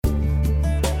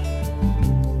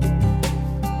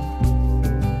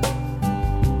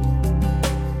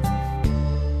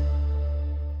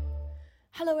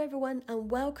everyone,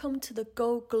 and welcome to the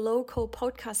Go Global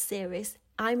podcast series.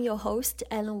 I'm your host,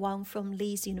 Ellen Wang from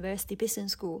Leeds University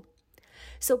Business School.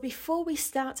 So before we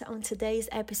start on today's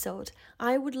episode,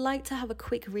 I would like to have a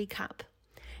quick recap.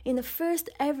 In the first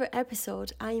ever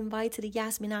episode, I invited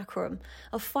Yasmin Akram,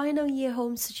 a final year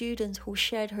home student who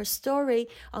shared her story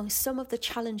on some of the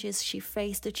challenges she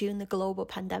faced during the global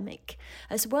pandemic,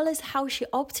 as well as how she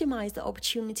optimized the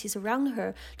opportunities around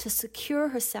her to secure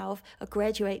herself a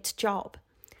graduate job.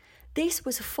 This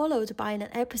was followed by an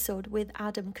episode with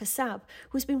Adam Kassab,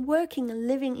 who's been working and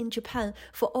living in Japan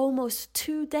for almost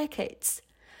 2 decades.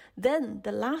 Then,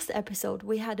 the last episode,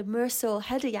 we had Mersal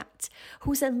Hedayat,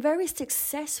 who's a very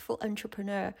successful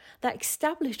entrepreneur that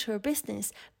established her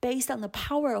business based on the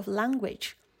power of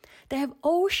language. They have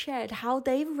all shared how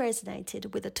they've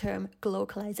resonated with the term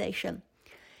globalization.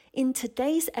 In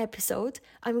today's episode,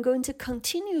 I'm going to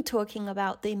continue talking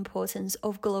about the importance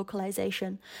of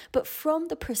globalization, but from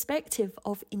the perspective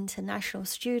of international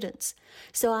students.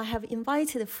 So I have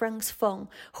invited Franks Feng,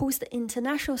 who's the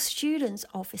International Students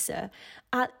Officer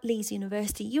at Leeds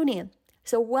University Union.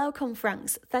 So welcome,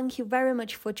 Franks. Thank you very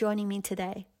much for joining me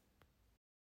today.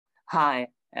 Hi,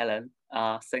 Ellen.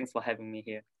 Thanks for having me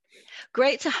here.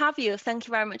 Great to have you. Thank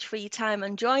you very much for your time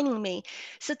and joining me.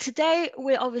 So today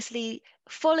we're obviously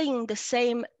following the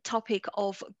same topic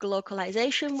of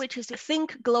globalization, which is to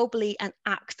think globally and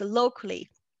act locally.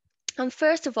 And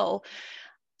first of all,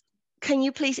 can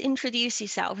you please introduce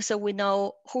yourself so we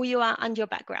know who you are and your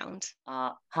background?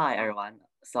 Hi, everyone.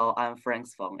 So I'm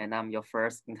Franks Feng, and I'm your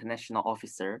first international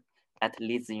officer at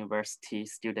Leeds University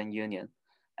Student Union.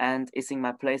 And it's in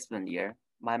my placement year.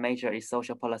 My major is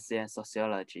social policy and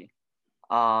sociology.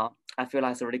 I feel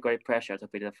like it's a really great pressure to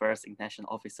be the first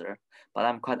international officer, but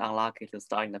I'm quite unlucky to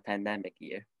start in the pandemic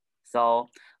year. So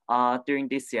during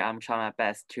this year, I'm trying my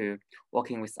best to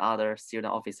working with other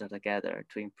student officers together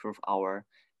to improve our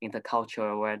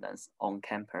intercultural awareness on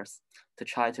campus, to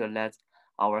try to let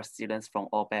our students from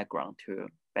all backgrounds to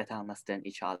better understand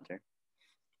each other.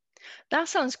 That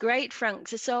sounds great, Frank.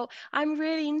 So I'm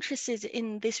really interested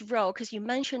in this role because you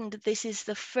mentioned this is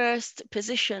the first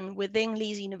position within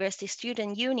Leeds University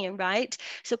Student Union, right?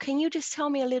 So can you just tell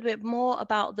me a little bit more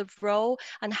about the role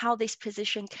and how this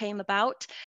position came about?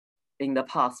 In the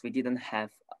past, we didn't have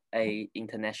an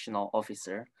international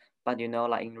officer, but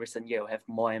like in recent years, we have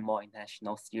more and more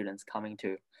international students coming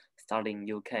to study in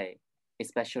UK,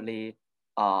 especially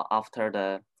after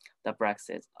the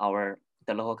Brexit.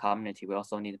 The local community, we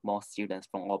also need more students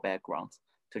from all backgrounds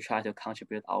to try to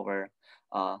contribute our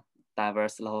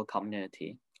diverse local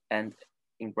community and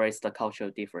embrace the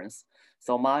cultural difference.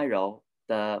 So my role,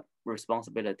 the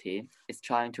responsibility, is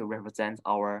trying to represent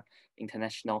our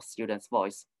international students'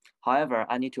 voice. However,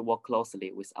 I need to work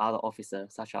closely with other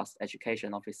officers such as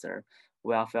education officer,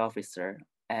 welfare officer,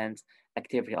 and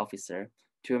activity officer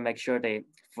to make sure they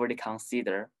fully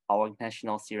consider our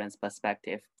international students'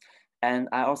 perspective. And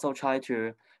I also try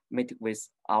to meet with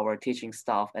our teaching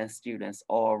staff and students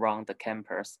all around the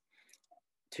campus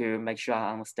to make sure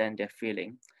I understand their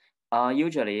feeling.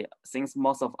 Usually, since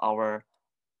most of our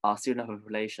student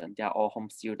population, they are all home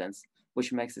students,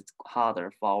 which makes it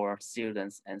harder for our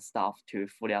students and staff to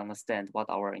fully understand what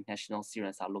our international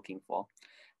students are looking for.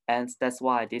 And that's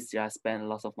why this year I spent a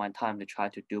lot of my time to try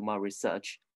to do more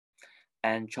research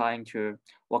and trying to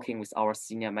working with our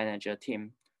senior manager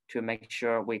team to make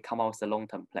sure we come up with a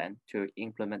long-term plan to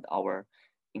implement our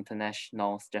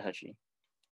international strategy.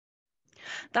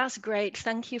 That's great.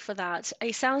 Thank you for that.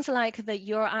 It sounds like that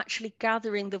you're actually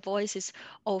gathering the voices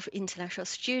of international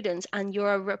students and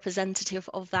you're a representative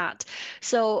of that.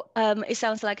 So it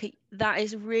sounds like that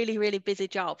is really, really busy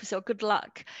job. So good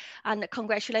luck and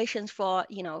congratulations for,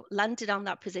 landed on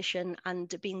that position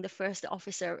and being the first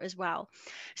officer as well.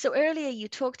 So earlier you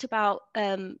talked about,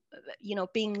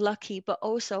 being lucky, but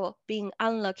also being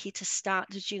unlucky to start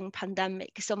during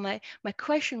pandemic. So my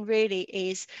question really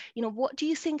is, what do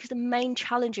you think are the main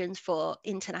challenges for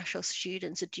international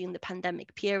students during the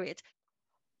pandemic period?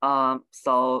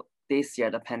 So this year,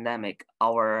 the pandemic,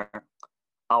 our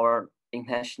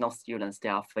international students, they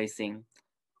are facing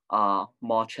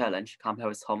more challenge compared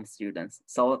with home students.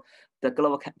 So the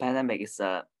global pandemic is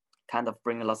kind of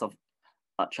bringing lots of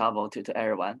trouble to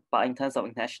everyone. But in terms of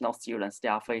international students, they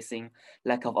are facing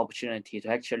lack of opportunity to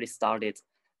actually start it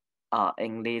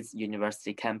in Leeds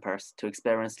University campus to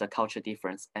experience the culture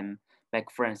difference and make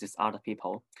friends with other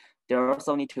people. They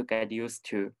also need to get used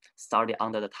to study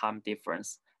under the time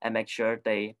difference and make sure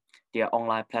their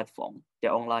online platform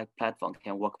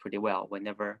can work pretty well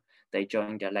whenever they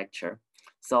join their lecture.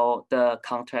 So the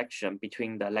contraction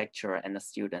between the lecturer and the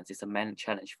students is a main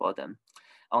challenge for them.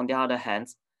 On the other hand,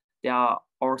 they are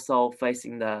also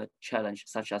facing the challenge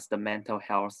such as the mental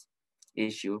health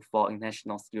issue for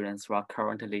international students who are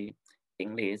currently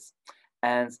in Leeds.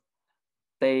 And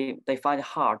they find it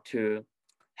hard to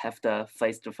have the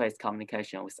face-to-face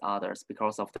communication with others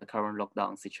because of the current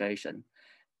lockdown situation.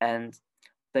 And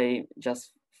they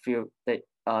just feel that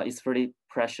it's really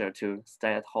pressure to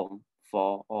stay at home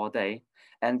for all day.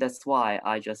 And that's why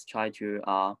I just try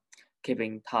to keep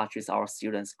in touch with our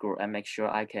students group and make sure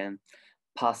I can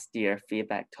pass their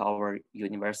feedback to our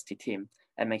university team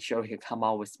and make sure we can come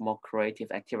out with more creative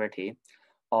activity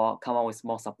or come out with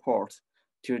more support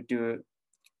to do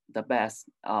the best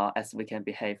as we can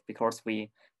behave, because we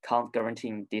can't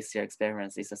guarantee this year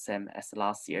experience is the same as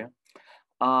last year.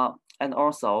 And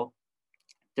also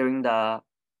during the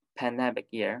pandemic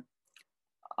year,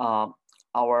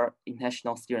 our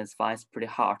international students find it pretty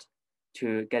hard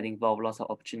to get involved lots of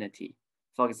opportunity.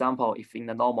 For example, if in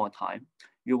the normal time,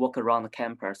 you walk around the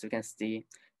campus, you can see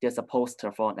there's a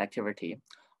poster for an activity,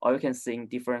 or you can see in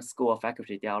different school or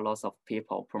faculty, there are lots of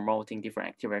people promoting different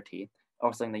activity,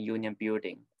 also in the union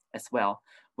building as well.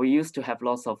 We used to have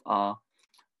lots of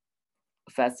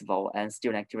festival and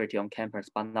student activity on campus,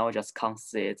 but now we just can't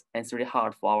see it. And it's really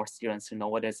hard for our students to know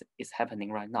what is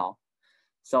happening right now.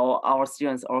 So our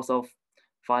students also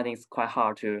finding it's quite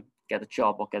hard to get a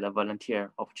job or get a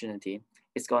volunteer opportunity.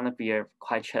 It's gonna be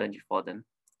quite challenging for them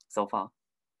so far.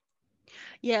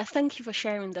 Yeah, thank you for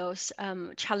sharing those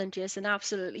challenges. And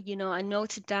absolutely, I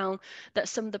noted down that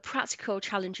some of the practical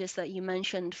challenges that you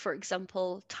mentioned, for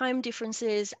example, time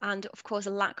differences, and of course,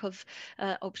 a lack of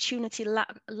opportunity,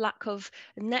 lack of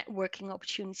networking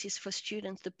opportunities for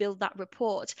students to build that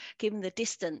rapport, given the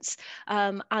distance.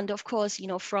 And of course,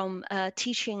 from a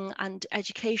teaching and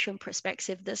education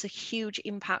perspective, there's a huge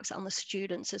impact on the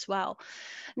students as well.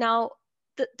 Now,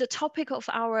 the topic of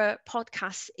our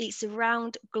podcast is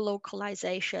around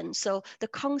globalization. So the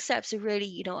concepts are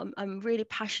really, I'm really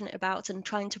passionate about and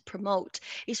trying to promote.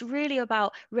 It's really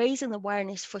about raising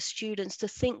awareness for students to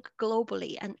think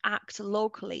globally and act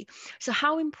locally. So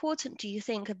how important do you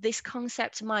think this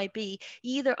concept might be,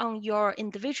 either on your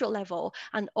individual level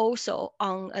and also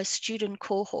on a student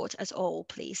cohort as a whole,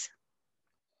 please?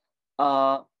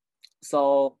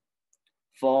 So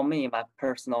for me, my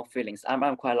personal feelings,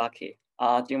 I'm quite lucky.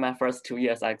 During my first 2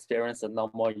 years, I experienced a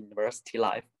normal university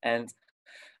life, and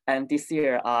this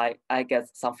year I get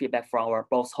some feedback from our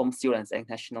both home students and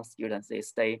international students.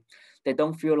 Is they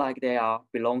don't feel like they are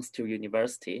belongs to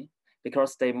university,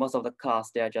 because most of the class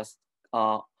they are just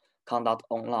conduct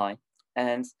online,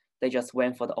 and they just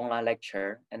went for the online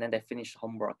lecture and then they finish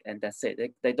homework and that's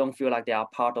it. They don't feel like they are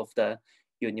part of the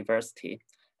university.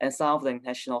 And some of the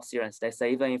international students, they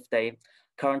say even if they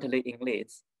currently in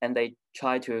Leeds and they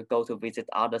try to go to visit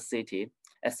other city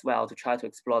as well to try to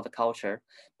explore the culture,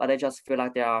 but they just feel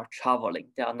like they are traveling.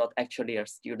 They are not actually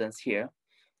students here.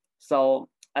 So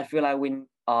I feel like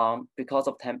because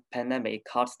of pandemic, it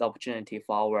cuts the opportunity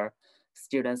for our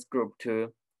students group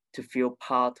to feel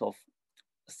part of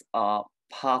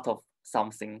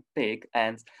something big,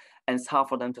 and it's hard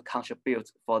for them to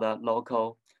contribute for the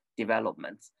local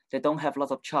development. They don't have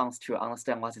lots of chance to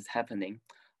understand what is happening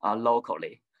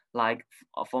locally. Like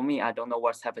for me, I don't know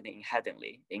what's happening in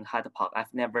Headingley, in Hyde Park.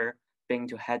 I've never been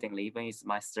to Headingley, even it's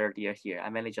my third year here. I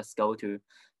mainly just go to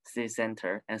city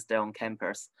center and stay on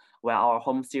campus, where our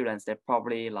home students, they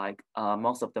probably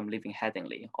most of them live in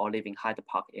Headingley or live in Hyde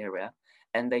Park area,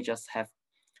 and they just have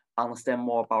understand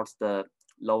more about the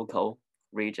local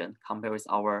region compared with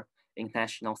our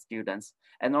international students.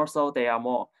 And also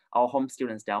our home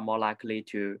students, they are more likely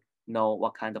to know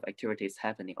what kind of activities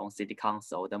happening on city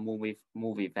council, the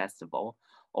movie festival,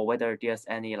 or whether there's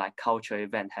any cultural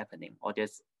event happening, or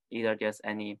there's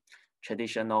any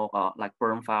traditional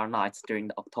bonfire nights during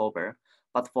the October.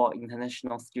 But for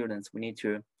international students, we need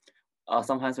to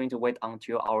sometimes we need to wait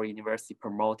until our university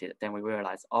promote it. Then we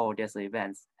realize, oh, there's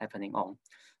events happening on.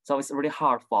 So it's really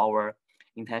hard for our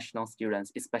international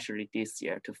students, especially this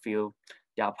year, to feel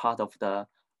they are part of the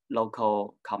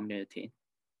local community.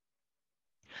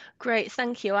 Great,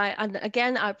 thank you. And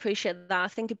again, I appreciate that. I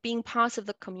think being part of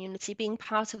the community, being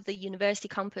part of the university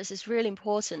campus is really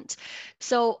important.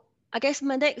 So I guess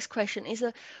my next question is,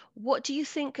 what do you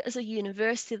think as a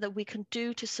university that we can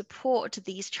do to support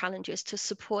these challenges, to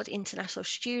support international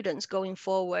students going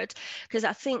forward? Because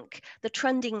I think the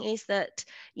trending is that,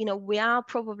 we are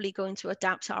probably going to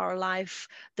adapt our life,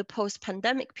 the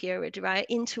post-pandemic period, right,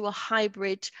 into a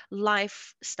hybrid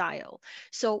lifestyle.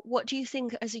 So what do you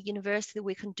think as a university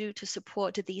we can do to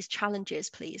support these challenges,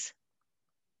 please?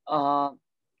 For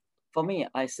me,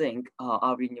 I think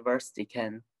our university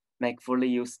can make fully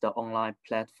use the online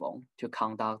platform to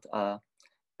conduct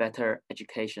better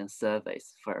education surveys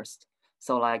first.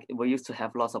 So like we used to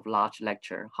have lots of large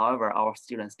lecture. However, our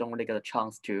students don't really get a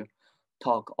chance to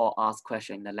talk or ask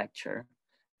questions in the lecture.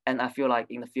 And I feel like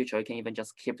in the future, you can even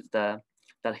just keep the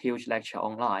huge lecture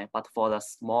online, but for the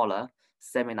smaller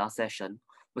seminar session,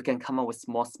 we can come up with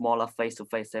smaller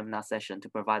face-to-face seminar session to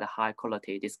provide a high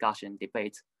quality discussion,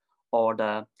 debate, or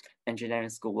the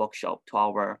engineering school workshop to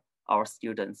our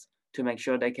students to make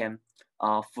sure they can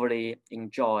fully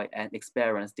enjoy and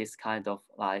experience this kind of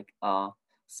like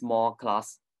small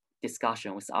class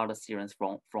discussion with other students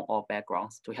from all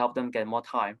backgrounds to help them get more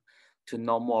time to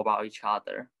know more about each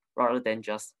other rather than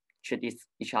just treat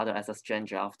each other as a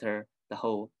stranger after the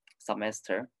whole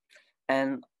semester.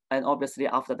 And and obviously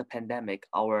after the pandemic,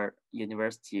 our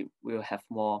university will have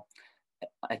more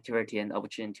activity and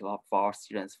opportunity for our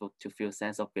students to feel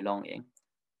sense of belonging.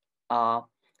 Uh,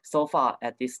 so far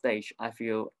at this stage, I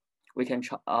feel we can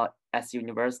try, as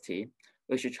university,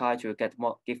 we should try to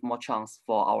give more chance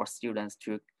for our students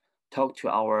to talk to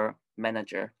our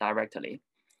manager directly.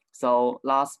 So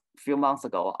last few months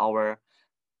ago, our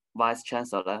vice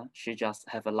chancellor, she just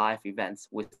have a live event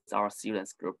with our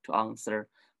students group to answer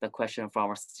the question from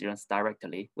our students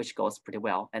directly, which goes pretty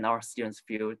well. And our students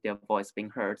feel their voice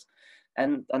being heard.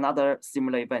 And another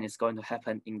similar event is going to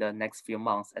happen in the next few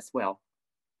months as well.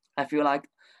 I feel like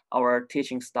our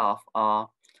teaching staff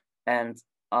and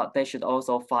they should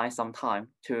also find some time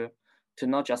to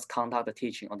not just conduct the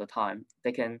teaching all the time.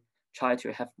 They can try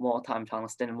to have more time to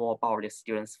understand more about the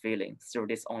students' feelings through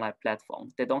this online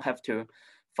platform. They don't have to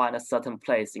find a certain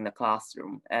place in the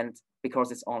classroom, and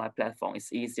because it's online platform,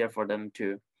 it's easier for them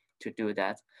to do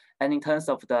that. And in terms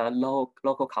of the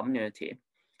local community,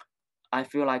 I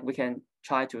feel like we can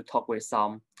try to talk with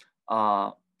some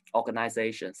uh,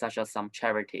 organizations, such as some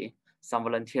charity, some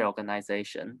volunteer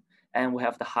organization. And we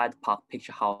have the Hyde Park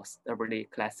Picture House, a really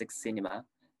classic cinema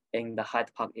in the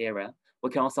Hyde Park area.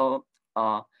 We can also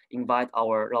invite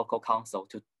our local council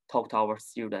to talk to our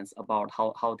students about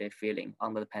how they're feeling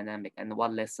under the pandemic and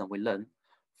what lesson we learned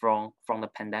from the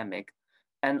pandemic.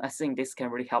 And I think this can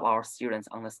really help our students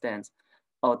understand,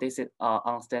 oh, this is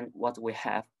understand what we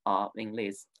have in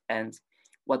this and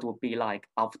what would be like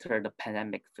after the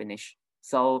pandemic finish.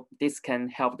 So this can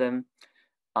help them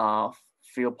uh,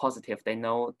 feel positive. They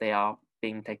know they are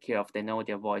being taken care of. They know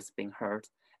their voice being heard,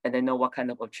 and they know what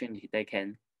kind of opportunity they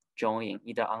can join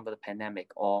either under the pandemic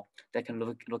or they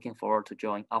can looking forward to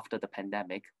join after the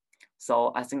pandemic.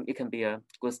 So I think it can be a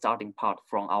good starting part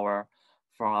from our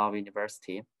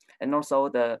university, and also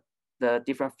the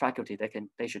different faculty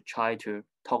they should try to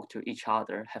talk to each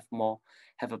other,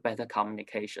 have a better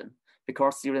communication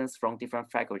because students from different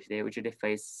faculty they usually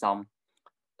face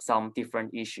some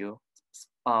different issue.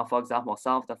 For example,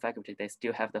 some of the faculty they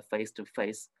still have the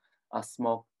face-to-face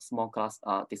small class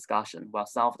discussion, while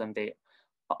some of them they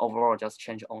overall just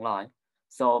change online.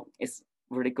 So it's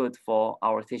really good for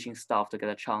our teaching staff to get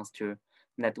a chance to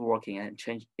networking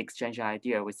and exchange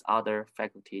idea with other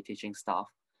faculty teaching staff.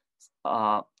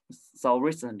 Uh, so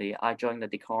recently, I joined the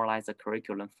Decolonizer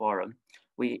Curriculum Forum.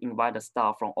 We invite the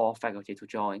staff from all faculty to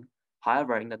join.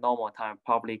 However, in the normal time,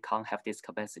 probably can't have this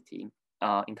capacity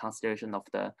in consideration of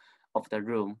the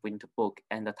room we need to book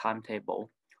and the timetable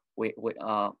we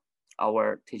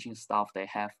our teaching staff they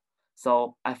have.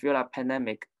 So I feel like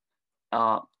pandemic,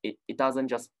 it doesn't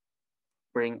just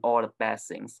bring all the bad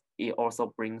things. It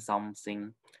also brings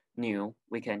something new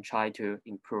we can try to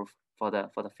improve for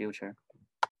the future.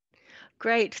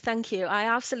 Great, thank you. I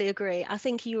absolutely agree. I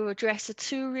think you addressed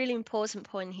two really important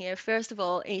points here. First of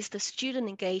all, is the student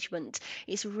engagement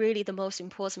is really the most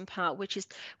important part, which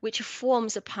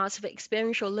forms a part of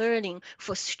experiential learning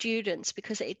for students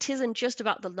because it isn't just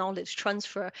about the knowledge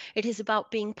transfer. It is about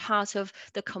being part of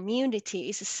the community.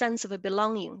 It's a sense of a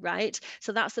belonging, right?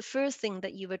 So that's the first thing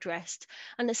that you've addressed.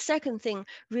 And the second thing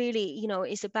really,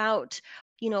 is about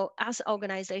as an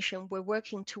organization, we're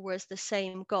working towards the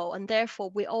same goal. And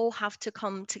therefore, we all have to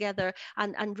come together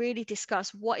and really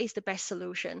discuss what is the best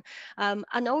solution.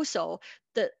 And also,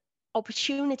 the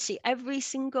opportunity, every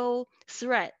single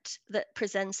threat that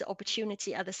presents the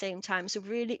opportunity at the same time. So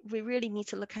we really need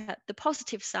to look at the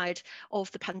positive side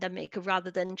of the pandemic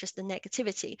rather than just the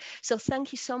negativity. So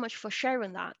thank you so much for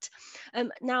sharing that.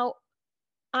 Now,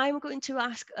 I'm going to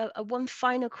ask a one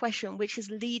final question, which is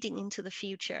leading into the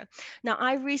future. Now,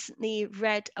 I recently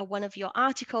read one of your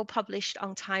article published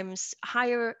on Times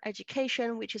Higher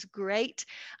Education, which is great.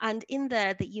 And in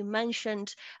there that you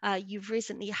mentioned, you've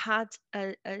recently had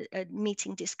a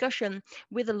meeting discussion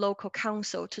with the local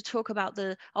council to talk about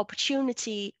the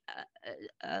opportunity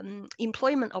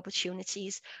employment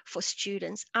opportunities for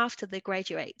students after they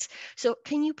graduate. So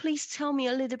can you please tell me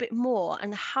a little bit more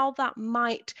and how that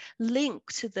might link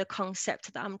to the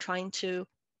concept that I'm trying to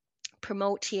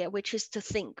promote here, which is to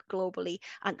think globally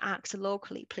and act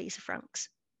locally, please, Franks?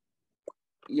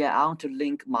 Yeah, I want to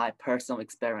link my personal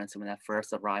experience when I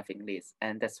first arrived in Leeds,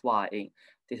 and that's why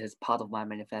this is part of my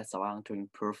manifesto. I want to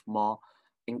improve more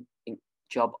in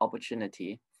job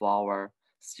opportunity for our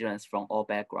students from all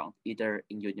backgrounds, either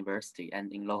in university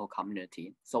and in local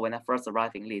community. So when I first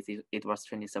arrived in Leeds, it was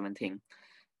 2017,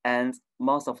 and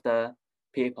most of the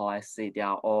people I see, they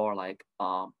are all like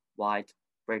white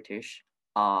British,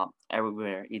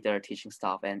 everywhere, either teaching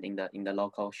staff and in the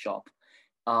local shop.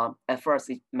 At first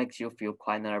it makes you feel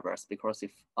quite nervous because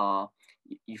if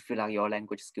you feel like your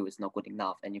language skill is not good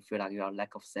enough and you feel like you have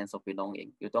lack of sense of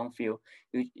belonging, you don't feel,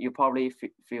 you probably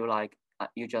feel like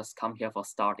you just come here for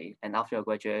study, and after your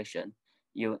graduation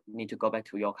you need to go back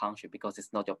to your country because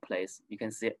it's not your place. You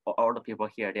can see all the people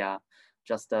here, they are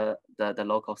just the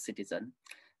local citizen.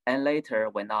 And later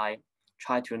when I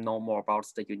try to know more about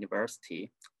the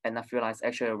university, and I feel like it's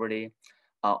actually a really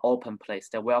open place.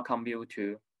 They welcome you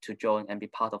to join and be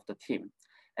part of the team.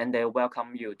 And they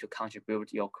welcome you to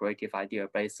contribute your creative idea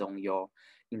based on your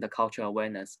intercultural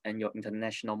awareness and your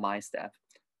international mindset.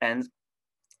 And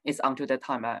it's until that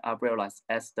time I realized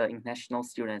as the international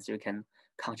students, you can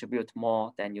contribute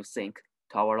more than you think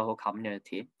to our local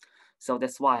community. So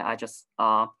that's why I just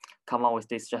come up with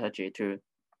this strategy to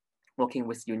working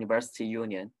with university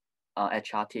union,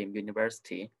 HR team,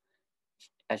 university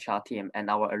HR team, and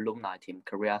our alumni team,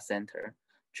 career center,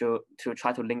 to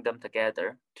try to link them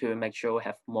together to make sure we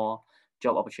have more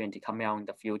job opportunity coming out in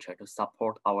the future to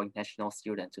support our international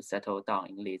students to settle down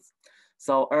in Leeds.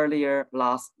 So earlier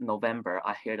last November,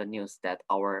 I heard the news that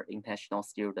our international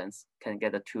students can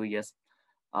get a 2 years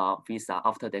visa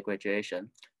after their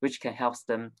graduation, which can help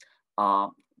them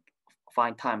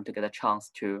find time to get a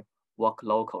chance to work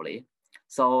locally.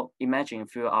 So imagine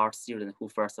if you are a student who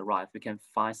first arrived, we can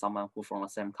find someone who from the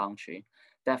same country.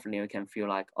 Definitely we can feel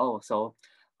like, oh, so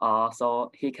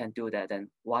he can do that, then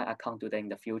why I can't do that in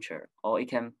the future? Or it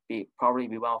can be probably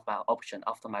be one of my options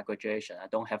after my graduation. I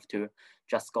don't have to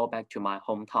just go back to my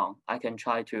hometown. I can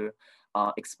try to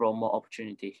explore more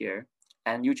opportunity here.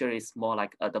 And usually it's more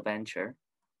like an adventure.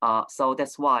 So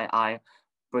that's why I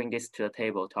bring this to the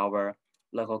table to our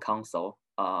local council.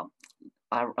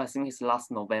 I think it's last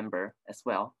November as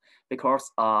well, because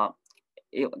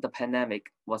the pandemic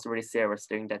was really serious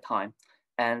during that time.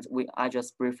 And I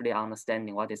just briefly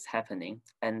understanding what is happening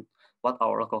and what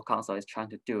our local council is trying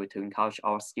to do to encourage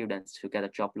our students to get a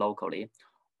job locally,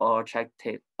 or check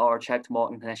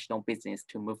more international business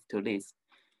to move to Leeds.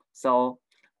 So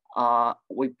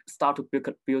we start to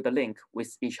build a link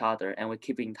with each other, and we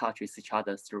keep in touch with each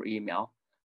other through email.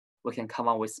 We can come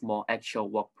up with more actual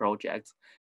work projects.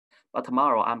 But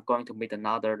tomorrow I'm going to meet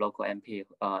another local MP,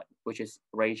 which is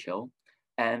Rachel,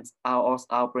 and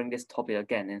I'll bring this topic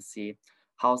again and see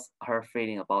how's her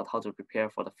feeling about how to prepare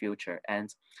for the future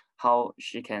and how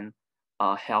she can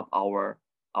help our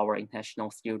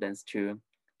international students to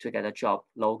get a job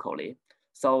locally.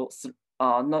 So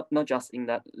not just in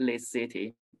the Leeds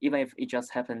city, even if it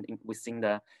just happened within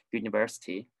the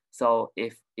university. So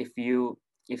if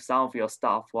some of your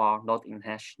staff who are not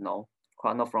international, who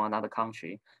are not from another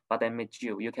country, but they meet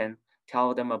you, you can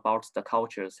tell them about the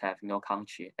cultures have in your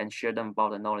country and share them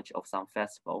about the knowledge of some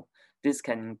festival. This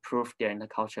can improve their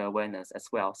intercultural awareness as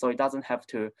well. So it doesn't have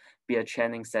to be a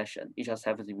training session. It just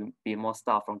has to be more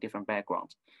staff from different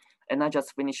backgrounds. And I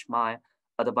just finished my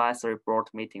advisory board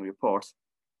meeting report.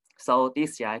 So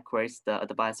this year I created the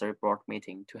advisory board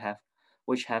meeting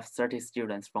which have 30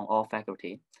 students from all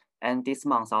faculty. And this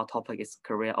month, our topic is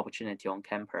career opportunity on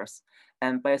campus.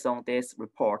 And based on this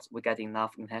report, we get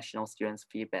enough international students'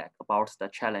 feedback about the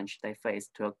challenge they face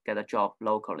to get a job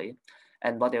locally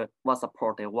and what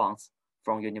support they want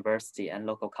from university and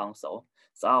local council.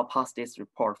 So I'll pass this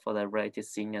report for the related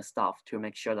senior staff to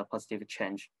make sure the positive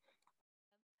change.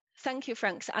 Thank you,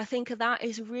 Franks. I think that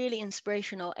is really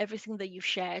inspirational, everything that you've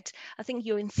shared. I think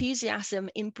your enthusiasm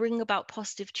in bringing about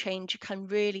positive change can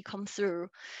really come through.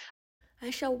 I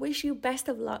shall wish you best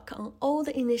of luck on all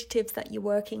the initiatives that you're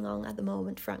working on at the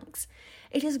moment, Franks.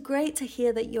 It is great to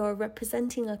hear that you're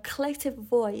representing a collective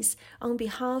voice on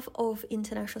behalf of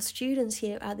international students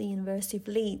here at the University of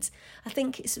Leeds. I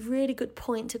think it's a really good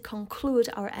point to conclude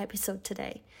our episode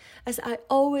today, as I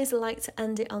always like to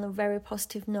end it on a very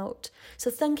positive note. So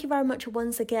thank you very much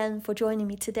once again for joining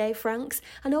me today, Franks,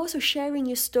 and also sharing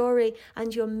your story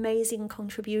and your amazing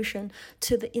contribution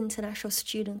to the international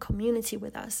student community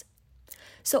with us.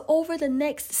 So over the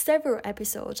next several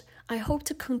episodes, I hope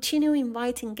to continue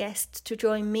inviting guests to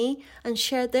join me and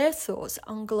share their thoughts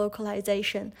on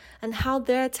globalization and how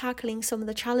they're tackling some of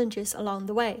the challenges along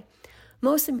the way.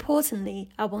 Most importantly,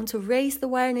 I want to raise the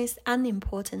awareness and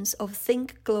importance of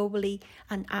think globally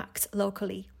and act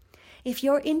locally. If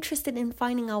you're interested in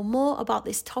finding out more about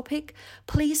this topic,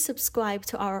 please subscribe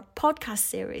to our podcast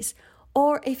series,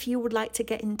 or if you would like to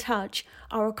get in touch,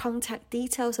 our contact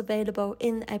details available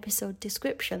in the episode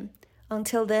description.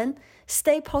 Until then,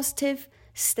 stay positive,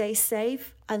 stay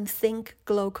safe, and think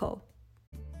global.